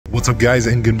up, guys,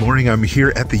 and good morning. I'm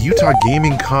here at the Utah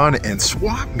Gaming Con and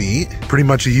Swap Meet. Pretty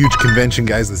much a huge convention,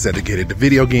 guys, that's dedicated to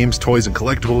video games, toys, and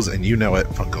collectibles, and you know it,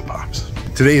 Funko Pops.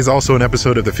 Today is also an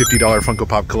episode of the $50 Funko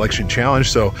Pop Collection Challenge,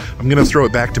 so I'm gonna throw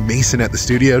it back to Mason at the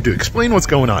studio to explain what's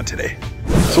going on today.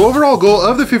 So overall goal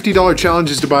of the $50 challenge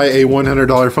is to buy a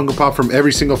 $100 Funko Pop from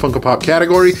every single Funko Pop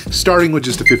category, starting with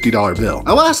just a $50 bill.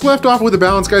 I last left off with a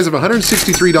balance, guys, of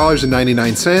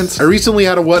 $163.99. I recently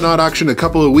had a Whatnot auction a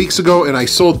couple of weeks ago, and I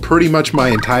sold pretty much my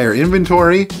entire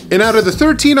inventory. And out of the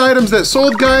 13 items that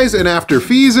sold, guys, and after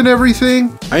fees and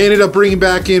everything, I ended up bringing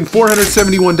back in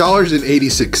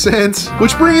 $471.86,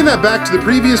 which, bringing that back to the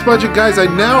previous budget, guys,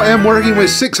 I now am working with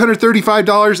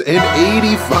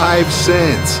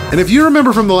 $635.85. And if you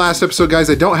remember from the last episode, guys,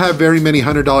 I don't have very many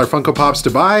 $100 Funko Pops to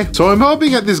buy, so I'm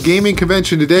hoping at this gaming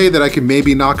convention today that I can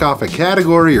maybe knock off a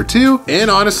category or two,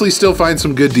 and honestly still find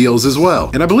some good deals as well.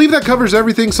 And I believe that covers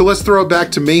everything, so let's throw it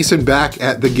back to Mason back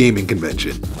at the gaming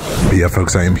convention. But yeah,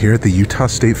 folks, I am here at the Utah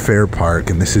State Fair Park,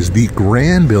 and this is the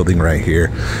grand building right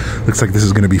here. Looks like this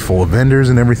is going to be full of vendors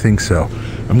and everything, so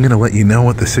I'm going to let you know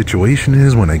what the situation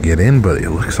is when I get in, but it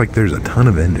looks like there's a ton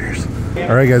of vendors.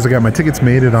 All right, guys, I got my tickets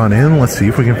made it on in. Let's see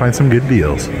if we can find some good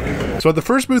deals. So at the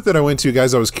first booth that I went to,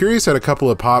 guys, I was curious at a couple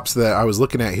of pops that I was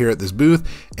looking at here at this booth,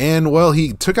 and well,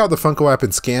 he took out the Funko app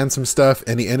and scanned some stuff,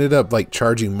 and he ended up like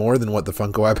charging more than what the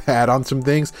Funko app had on some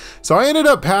things. So I ended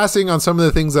up passing on some of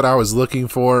the things that I was looking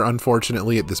for,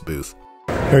 unfortunately, at this booth.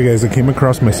 Alright, guys, I came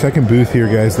across my second booth here,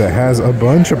 guys, that has a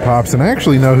bunch of pops, and I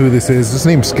actually know who this is. His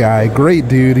name's Sky. Great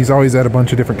dude. He's always at a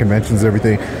bunch of different conventions and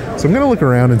everything. So I'm going to look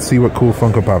around and see what cool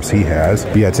Funko Pops he has.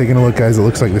 But yeah, taking a look, guys, it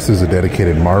looks like this is a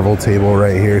dedicated Marvel table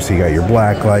right here. So you got your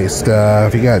Blacklight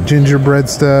stuff, you got gingerbread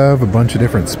stuff, a bunch of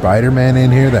different Spider-Man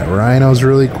in here. That Rhino's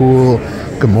really cool.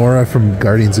 Gamora from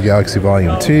Guardians of the Galaxy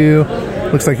Volume 2.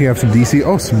 Looks like you have some DC.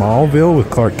 Oh, Smallville with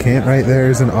Clark Kent right there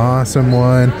is an awesome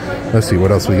one. Let's see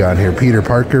what else we got here. Peter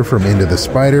Parker from Into the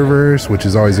Spider-Verse, which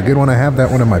is always a good one. I have that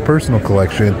one in my personal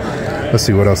collection. Let's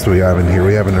see what else do we have in here.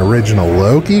 We have an original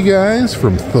Loki, guys,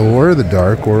 from Thor, The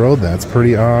Dark World. That's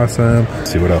pretty awesome.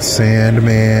 Let's see what else.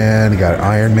 Sandman. You got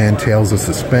Iron Man, Tales of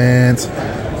Suspense.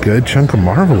 Good chunk of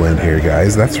Marvel in here,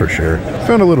 guys, that's for sure.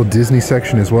 Found a little Disney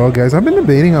section as well, guys. I've been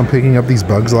debating on picking up these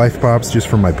Bugs Life Pops just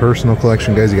for my personal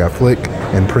collection, guys. You got Flick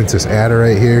and Princess Ada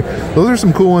right here. Those are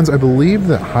some cool ones. I believe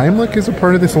that Heimlich is a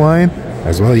part of this line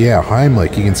as well. Yeah,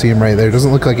 Heimlich, you can see him right there.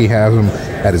 Doesn't look like he has them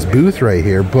at his booth right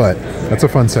here, but that's a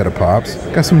fun set of pops.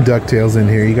 Got some DuckTales in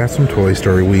here. You got some Toy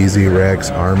Story, Wheezy,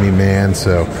 Rex, Army Man,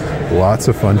 so lots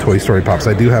of fun Toy Story pops.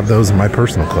 I do have those in my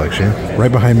personal collection.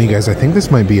 Right behind me, guys, I think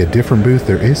this might be a different booth.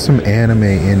 There is some anime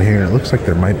in here. It looks like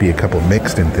there might be a couple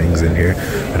mixed in things in here.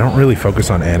 I don't really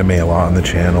focus on anime a lot on the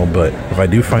channel, but if I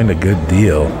do find a good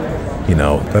deal, you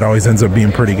know, that always ends up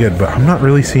being pretty good. But I'm not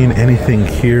really seeing anything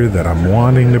here that I'm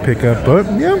wanting to pick up, but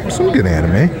yeah, some good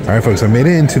anime. All right, folks, I made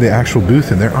it into the actual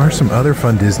booth, and there are some other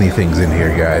fun Disney things in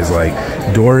here, guys, like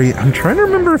Dory. I'm trying to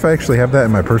remember if I actually have that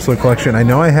in my personal collection. I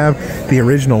know I have the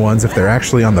original ones, if they're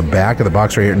actually on the back of the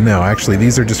box right here. No, actually,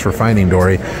 these are just for Finding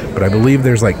Dory, but I believe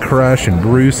there's like Crush and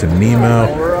Bruce and Nemo,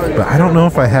 but I don't know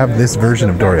if I have this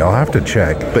version of Dory. I'll have to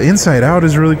check. But Inside Out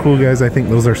is really cool, guys. I think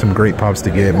those are some great pops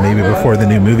to get maybe before the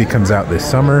new movie comes out this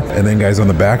summer. And then, guys, on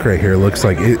the back right here, looks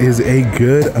like it is a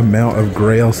good amount of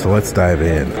Grails, so let's dive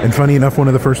in. And funny enough, one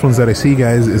of the first ones that I see,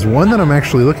 guys, is one that I'm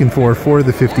actually looking for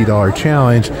the $50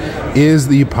 challenge, is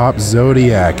the Pop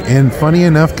Zodiac. And funny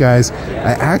enough, guys,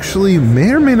 I actually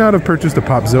may or may not have purchased a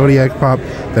Pop Zodiac pop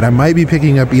that I might be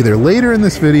picking up either later in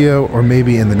this video or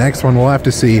maybe in the next one. We'll have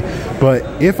to see. But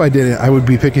if I didn't, I would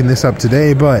be picking this up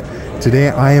today, but today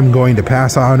I am going to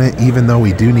pass on it, even though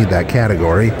we do need that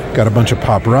category. Got a bunch of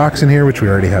Pop Rocks in here, which we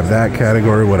already have that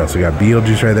category. What else? We got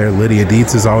Beetlejuice right there. Lydia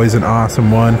Dietz is always an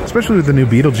awesome one, especially with the new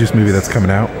Beetlejuice movie that's coming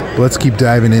out. But let's keep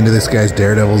diving into this, guys.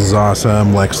 Daredevil is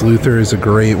awesome. Lex Luthor is a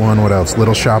great one. What else?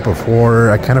 Little Shop of Horror.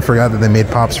 I kind of forgot that they made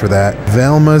pops for that.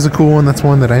 Velma is a cool one. That's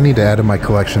one that I need to add to my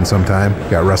collection sometime.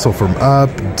 Got Russell from Up.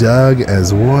 Doug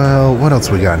as well. What else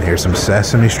we got in here? Some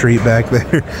Sesame Street back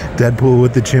there. Deadpool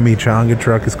with the Chimichanga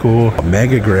truck is cool.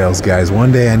 Mega Grails, guys.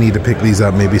 One day I need to pick these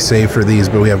up, maybe save for these,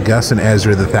 but we have Gus and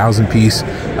Ezra, the 1,000-piece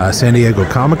San Diego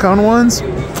Comic-Con ones.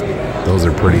 Those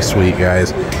are pretty sweet,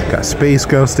 guys. Got Space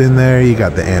Ghost in there. You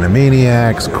got the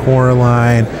Animaniacs,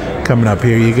 Coraline. Coming up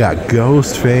here, you got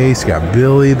Ghostface. You got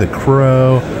Billy the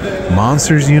Crow.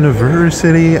 Monsters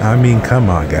University. I mean, come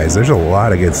on, guys. There's a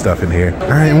lot of good stuff in here. All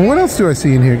right, and what else do I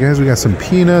see in here, guys? We got some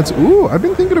Peanuts. Ooh, I've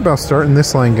been thinking about starting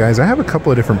this line, guys. I have a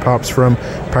couple of different pops from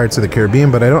Pirates of the Caribbean,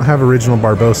 but I don't have original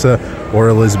Barbossa or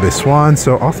Elizabeth Swann,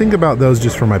 so I'll think about those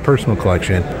just for my personal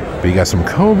collection. But you got some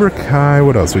Cobra Kai.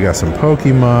 What else? We got some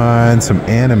Pokemon, some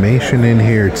animation in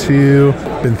here too.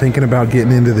 Been thinking about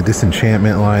getting into the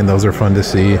Disenchantment line. Those are fun to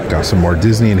see. Got some more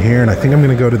Disney in here, and I think I'm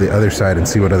gonna go to the other side and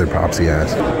see what other pops he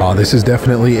has. Oh, this is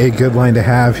definitely a good line to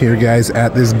have here, guys,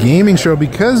 at this gaming show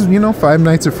because, you know, Five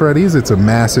Nights at Freddy's, it's a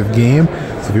massive game.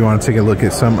 So if you want to take a look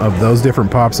at some of those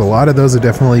different pops, a lot of those have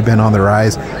definitely been on the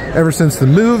rise ever since the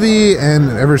movie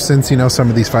and ever since, you know, some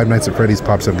of these Five Nights at Freddy's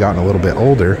pops have gotten a little bit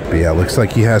older. But yeah, looks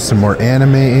like he has some more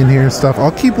anime in here and stuff.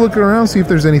 I'll keep looking around, see if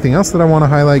there's anything else that I want to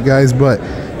highlight, guys, but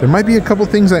there might be a couple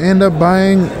things I end up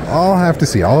buying. I'll have to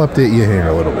see. I'll update you here in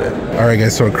a little bit. All right,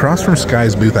 guys, so across from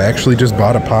Sky's booth, I actually just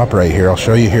bought a pop right here. I'll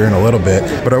show you here in a little bit,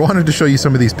 but I wanted to show you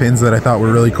some of these pins that I thought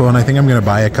were really cool, and I think I'm going to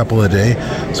buy a couple a day.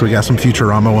 So we got some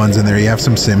Futurama ones in there. You have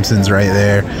some Simpsons right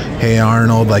there. Hey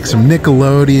Arnold, like some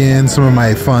Nickelodeon, some of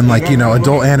my fun, like, you know,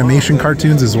 adult animation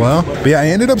cartoons as well. But yeah, I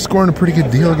ended up scoring a pretty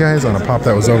good deal, guys, on a pop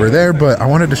that was over there, but I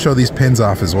wanted to show these pins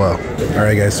off as well. All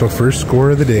right, guys, so first score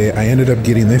of the day, I ended up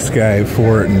getting this guy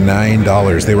for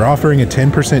 $9. They were offering a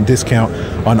 10% discount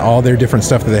on all their different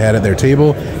stuff that they had at their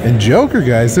table. And Joker,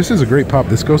 guys, this is a great pop.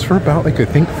 This goes for about, like, I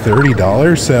think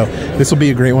 $30. So this will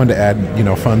be a great one to add, you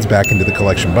know, funds back into the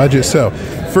collection budget. So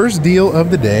first deal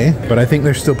of the day, but I think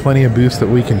there's still plenty of booths that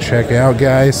we can check out,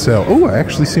 guys. So, oh, I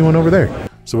actually see one over there.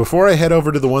 So before I head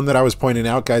over to the one that I was pointing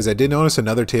out, guys, I did notice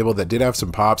another table that did have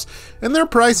some pops, and their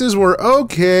prices were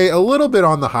okay, a little bit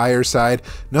on the higher side.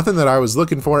 Nothing that I was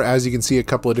looking for. As you can see, a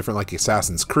couple of different, like,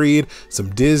 Assassin's Creed,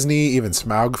 some Disney, even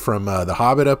Smaug from The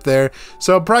Hobbit up there.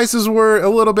 So prices were a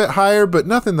little bit higher, but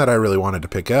nothing that I really wanted to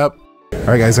pick up. All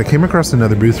right, guys, I came across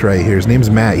another booth right here. His name's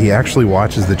Matt. He actually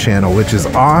watches the channel, which is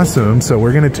awesome. So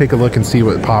we're going to take a look and see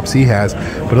what pops he has.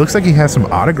 But it looks like he has some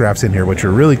autographs in here, which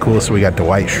are really cool. So we got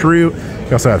Dwight Schrute.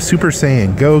 We also have Super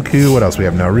Saiyan Goku. What else? We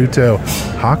have Naruto,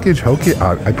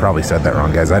 Hawkeye. I probably said that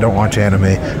wrong, guys. I don't watch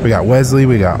anime. We got Wesley.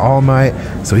 We got All Might.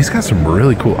 So he's got some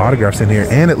really cool autographs in here.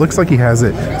 And it looks like he has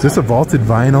it. Is this a vaulted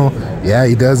vinyl? Yeah,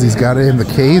 he does. He's got it in the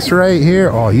case right here.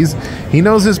 Oh, he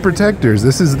knows his protectors.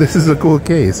 This is a cool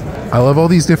case. I love all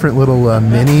these different little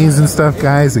minis and stuff,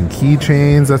 guys, and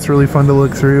keychains. That's really fun to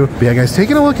look through. But yeah, guys,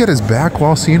 taking a look at his back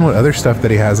wall, seeing what other stuff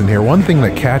that he has in here. One thing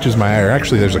that catches my eye, or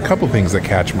actually there's a couple things that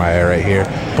catch my eye right here.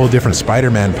 A couple different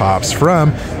Spider-Man pops from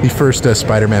the first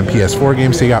Spider-Man PS4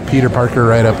 game. So you got Peter Parker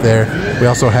right up there. We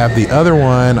also have the other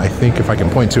one. I think if I can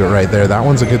point to it right there, that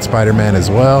one's a good Spider-Man as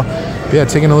well. But yeah,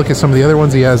 taking a look at some of the other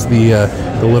ones, he has the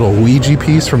little Ouija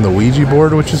piece from the Ouija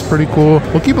board, which is pretty cool.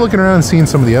 We'll keep looking around and seeing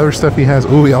some of the other stuff he has.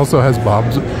 Oh, he also has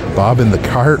Bob in the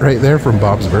cart right there from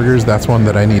Bob's Burgers. That's one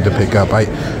that I need to pick up.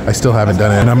 I still haven't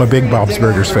done it, and I'm a big Bob's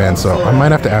Burgers fan, so I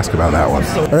might have to ask about that one.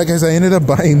 All right, guys, I ended up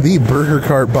buying the burger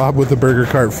cart, Bob with the burger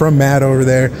cart from Matt over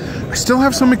there. I still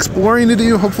have some exploring to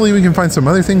do. Hopefully we can find some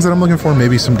other things that I'm looking for,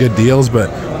 maybe some good deals, but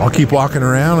I'll keep walking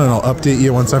around and I'll update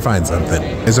you once I find something.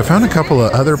 As I found a couple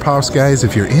of other pops, guys.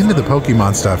 If you're into the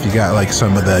Pokemon stuff, you got like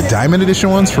some of the Diamond Edition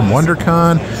ones from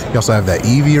WonderCon. You also have that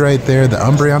Eevee right there, the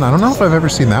Umbreon. I don't know if I've ever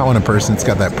seen that one in person. It's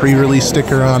got that pre-release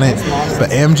sticker on it,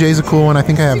 but MJ's a cool one. I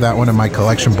think I have that one in my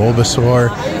collection.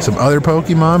 Bulbasaur, some other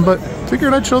Pokemon, but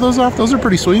figured I'd show those off. Those are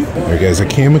pretty sweet. All right, guys, I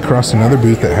came across another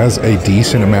booth that has a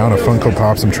decent amount of Funko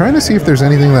Pops. I'm trying to see if there's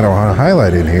anything that I want to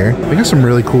highlight in here. I got some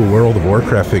really cool World of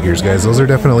Warcraft figures, guys. Those are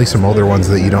definitely some older ones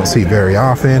that you don't see very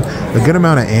often. A good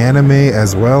amount of anime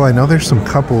as well. I know there's some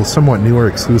couple somewhat newer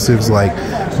exclusives like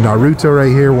Naruto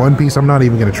right here, One Piece. I'm not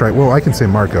even going to try. Well, I can say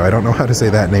Marco. I don't know how to say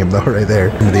that name, though, right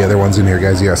there. Some of the other ones in here,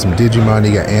 guys, you got some Digimon.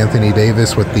 You got Anthony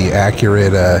Davis with the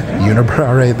accurate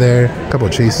unibrow right there. A couple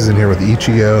of chases in here with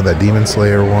Ichigo, that Demon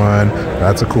Slayer one.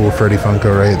 That's a cool Freddy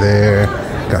Funko right there.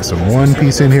 Got some One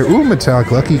Piece in here. Ooh, metallic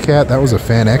Lucky Cat. That was a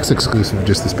Fan X exclusive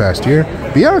just this past year.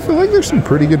 But yeah, I feel like there's some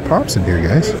pretty good pops in here,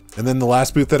 guys. And then the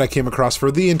last booth that I came across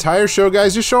for the entire show,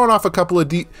 guys, just showing off a couple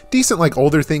of decent, like,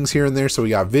 older things here and there. So we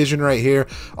got Vision right here.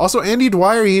 Also, Andy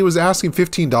Dwyer, he was asking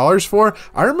 $15 for.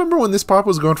 I remember when this pop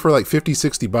was going for like 50,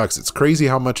 60 bucks. It's crazy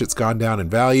how much it's gone down in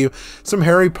value. Some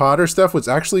Harry Potter stuff was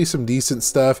actually some decent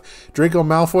stuff. Draco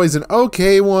Malfoy's an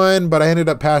okay one, but I ended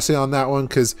up passing on that one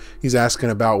because he's asking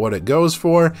about what it goes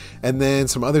for. And then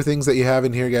some other things that you have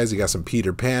in here, guys. You got some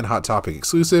Peter Pan Hot Topic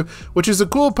exclusive, which is a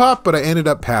cool pop, but I ended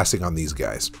up passing on these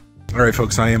guys. All right,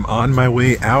 folks, I am on my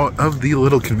way out of the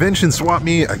little convention swap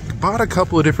meet. I bought a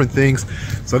couple of different things,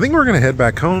 so I think we're gonna head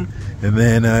back home, and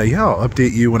then yeah, I'll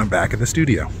update you when I'm back in the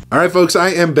studio. All right, folks, I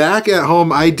am back at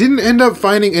home. I didn't end up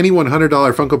finding any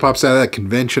 $100 Funko Pops at that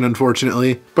convention,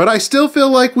 unfortunately, but I still feel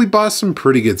like we bought some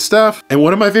pretty good stuff. And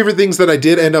one of my favorite things that I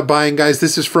did end up buying, guys,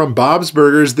 this is from Bob's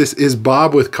Burgers. This is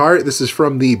Bob with Cart. This is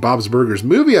from the Bob's Burgers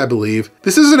movie, I believe.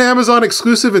 This is an Amazon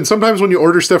exclusive, and sometimes when you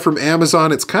order stuff from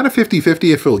Amazon, it's kind of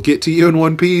 50-50 if it'll get to you in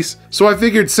one piece. So I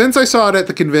figured since I saw it at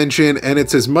the convention and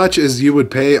it's as much as you would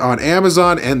pay on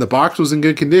Amazon and the box was in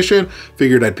good condition,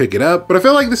 figured I'd pick it up. But I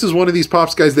feel like this is one of these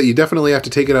Pops, guys, that you definitely have to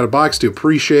take it out of box to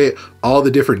appreciate all the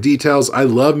different details. I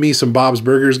love me some Bob's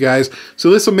Burgers, guys.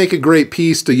 So this will make a great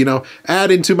piece to, you know,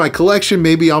 add into my collection,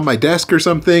 maybe on my desk or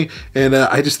something. And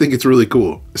I just think it's really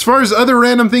cool. As far as other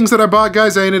random things that I bought,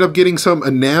 guys, I ended up getting some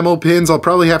enamel pins. I'll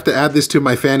probably have to add this to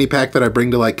my fanny pack that I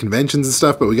bring to like conventions and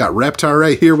stuff, but we got Reptar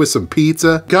right here with some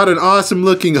pizza. Got an awesome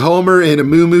looking Homer in a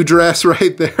moo dress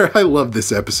right there. I love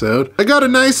this episode. I got a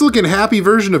nice looking happy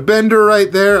version of Bender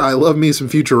right there. I love me some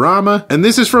Futurama. And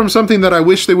this is from something that I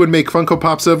wish they would make Funko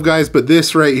Pops of, guys, but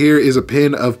this right here is a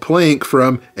pin of Plank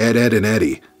from Ed, Edd n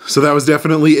Eddy. So that was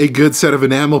definitely a good set of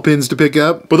enamel pins to pick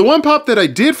up. But the one pop that I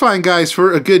did find, guys,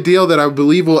 for a good deal that I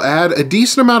believe will add a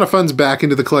decent amount of funds back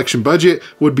into the collection budget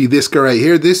would be this guy right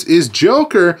here. This is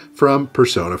Joker from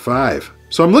Persona 5.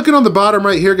 So I'm looking on the bottom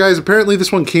right here, guys. Apparently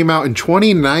this one came out in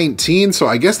 2019, so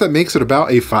I guess that makes it about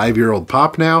a 5-year-old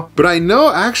pop now. But I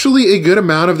know actually a good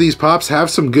amount of these pops have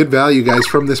some good value, guys,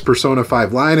 from this Persona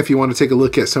 5 line, if you want to take a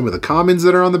look at some of the commons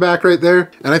that are on the back right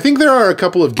there. And I think there are a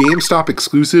couple of GameStop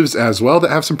exclusives as well that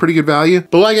have some pretty good value.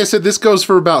 But like I said, this goes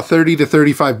for about 30 to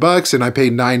 35 bucks, and I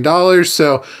paid $9,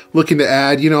 so looking to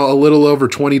add, you know, a little over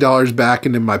 $20 back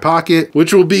into my pocket,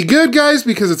 which will be good, guys,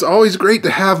 because it's always great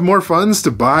to have more funds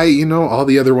to buy, you know, all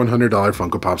the other $100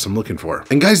 Funko Pops I'm looking for.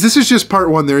 And guys, this is just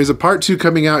part 1. There is a part 2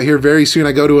 coming out here very soon.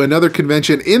 I go to another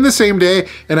convention in the same day,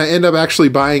 and I end up actually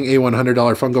buying a $100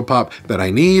 Funko Pop that I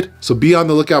need. So be on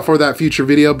the lookout for that future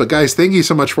video. But guys, thank you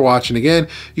so much for watching again.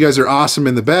 You guys are awesome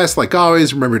and the best. Like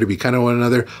always, remember to be kind to one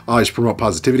another. Always promote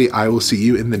positivity. I will see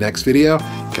you in the next video.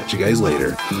 Catch you guys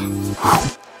later.